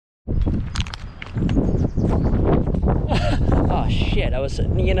Oh shit,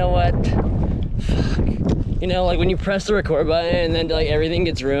 you know what? Fuck. You know, like when you press the record button and then like everything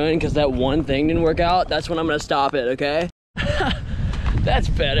gets ruined because that one thing didn't work out, that's when I'm gonna stop it, okay? That's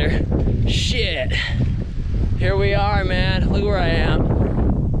better. Shit. Here we are, man. Look where I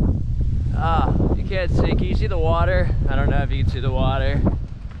am. Ah, you can't see. Can you see the water? I don't know if you can see the water.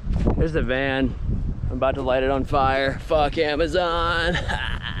 There's the van. I'm about to light it on fire. Fuck Amazon.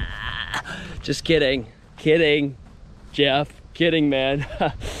 Just kidding. Kidding. Jeff. Kidding, man.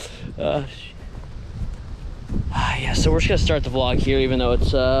 Yeah, so we're just gonna start the vlog here, even though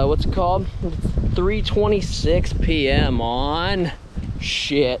it's what's it called? 3:26 p.m. on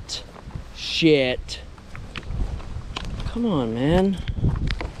shit. Come on, man.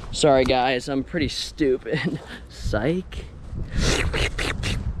 Sorry guys, I'm pretty stupid. Psych.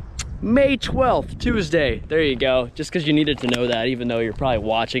 May 12th, Tuesday. There you go. Just because you needed to know that, even though you're probably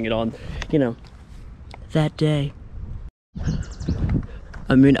watching it on, you know, that day.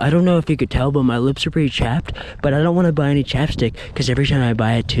 I mean, I don't know if you could tell, but my lips are pretty chapped, but I don't want to buy any chapstick because every time I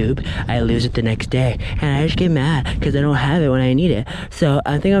buy a tube, I lose it the next day, and I just get mad because I don't have it when I need it. So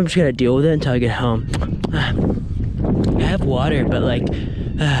I think I'm just gonna deal with it until I get home. I have water, but like,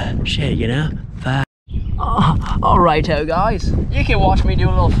 shit, you know? Fuck. Alrighto, guys. You can watch me do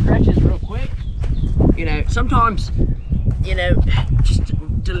little stretches real quick. You know, sometimes, you know, just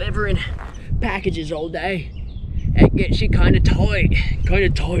delivering packages all day. It gets you kind of tight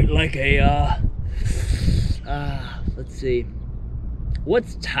like a, let's see,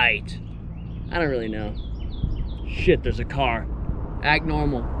 what's tight? I don't really know. Shit, there's a car. Act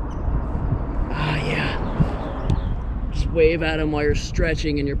normal. Ah, yeah. Just wave at him while you're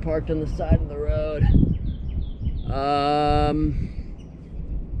stretching and you're parked on the side of the road.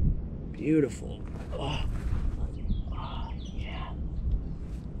 Beautiful. Oh, yeah.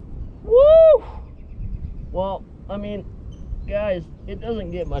 Woo! Well, I mean, guys, it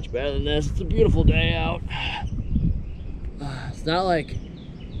doesn't get much better than this. It's a beautiful day out. It's not like,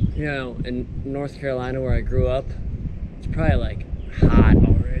 you know, in North Carolina where I grew up, it's probably like hot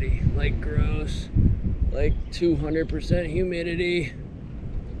already, like gross, like 200% humidity.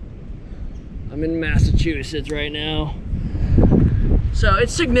 I'm in Massachusetts right now, so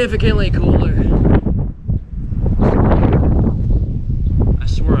it's significantly cooler. I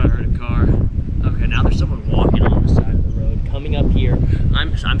swear I heard a car. Okay, now there's someone walking on the side of the road coming up here.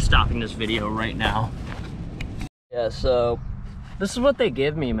 I'm stopping this video right now. Yeah, so this is what they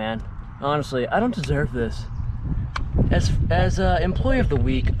give me, man. Honestly, I don't deserve this. As employee of the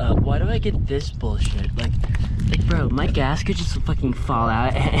week, why do I get this bullshit? Like bro, my gas could just fucking fall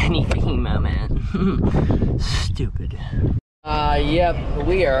out at any fucking moment. Stupid. Yep,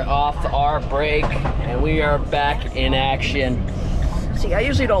 we are off our break and we are back in action. See, I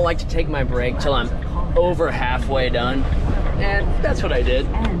usually don't like to take my break till I'm over halfway done, and that's what I did.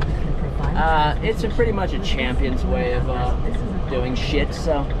 It's pretty much a champion's way of doing shit,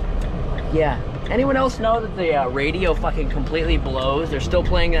 so yeah. Anyone else know that the radio fucking completely blows? They're still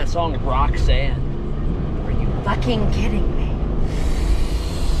playing that song Roxanne. Are you fucking kidding me?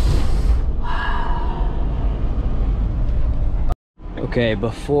 Okay,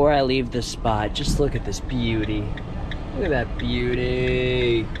 before I leave this spot, just look at this beauty. Look at that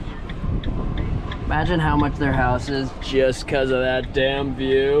beauty. Imagine how much their house is just because of that damn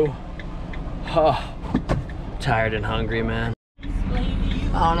view. Oh, tired and hungry, man.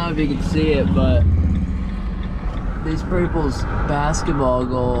 I don't know if you can see it, but these people's basketball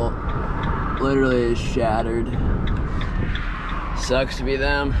goal literally is shattered. Sucks to be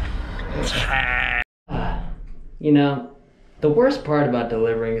them. You know, the worst part about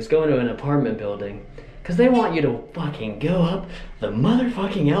delivering is going to an apartment building, because they want you to fucking go up the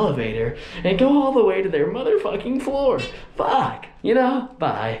motherfucking elevator and go all the way to their motherfucking floor. Fuck, you know?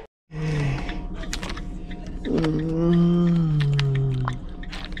 Bye.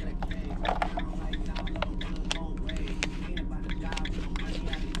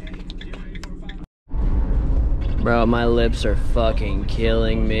 Bro, my lips are fucking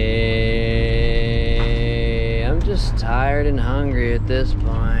killing me. I'm just tired and hungry at this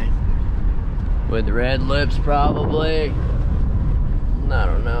point. With red lips, probably. I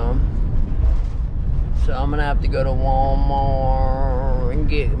don't know. So I'm gonna have to go to Walmart and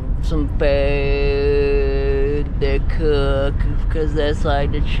get some food to cook, because that's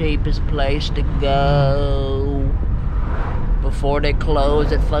like the cheapest place to go before they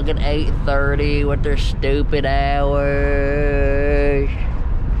close at fucking 8:30 with their stupid hours.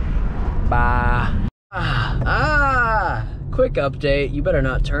 Bye. Quick update. You better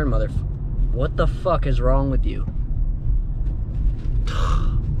not turn, What the fuck is wrong with you?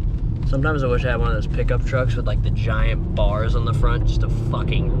 Sometimes I wish I had one of those pickup trucks with like the giant bars on the front just to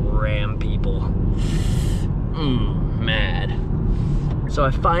fucking ram people. Mad. So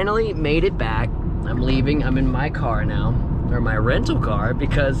I finally made it back. I'm leaving. I'm in my car now, or my rental car,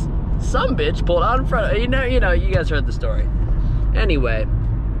 because some bitch pulled out in front of, you know, you guys heard the story. Anyway,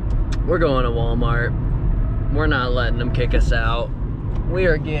 we're going to Walmart. We're not letting them kick us out. We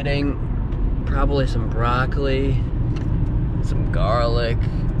are getting probably some broccoli, some garlic,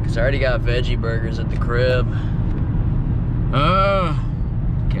 because I already got veggie burgers at the crib.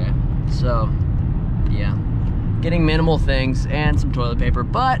 Okay, so, yeah. Getting minimal things and some toilet paper,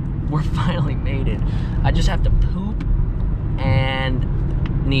 but we're finally made it. I just have to poop and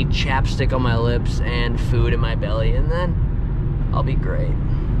need chapstick on my lips and food in my belly, and then I'll be great.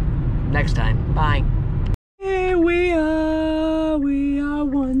 Next time, bye. Here we are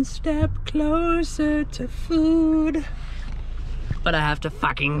one step closer to food. But I have to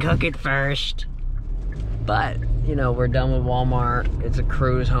fucking cook it first. But, you know, we're done with Walmart. It's a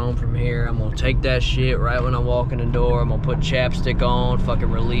cruise home from here. I'm gonna take that shit right when I walk in the door. I'm gonna put chapstick on,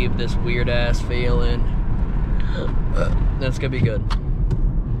 fucking relieve this weird ass feeling. That's gonna be good.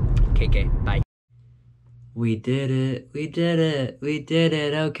 KK, bye. We did it, we did it, we did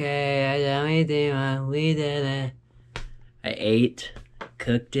it, okay, we did it. I ate,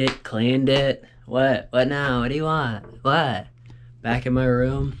 cooked it, cleaned it. What now, what do you want? What? Back in my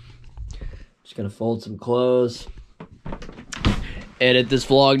room. Just gonna fold some clothes. Edit this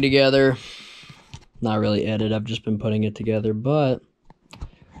vlog together. Not really edit, I've just been putting it together, but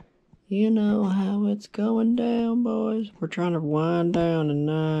you know how it's going down, boys. We're trying to wind down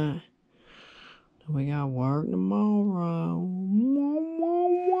tonight. We got work tomorrow.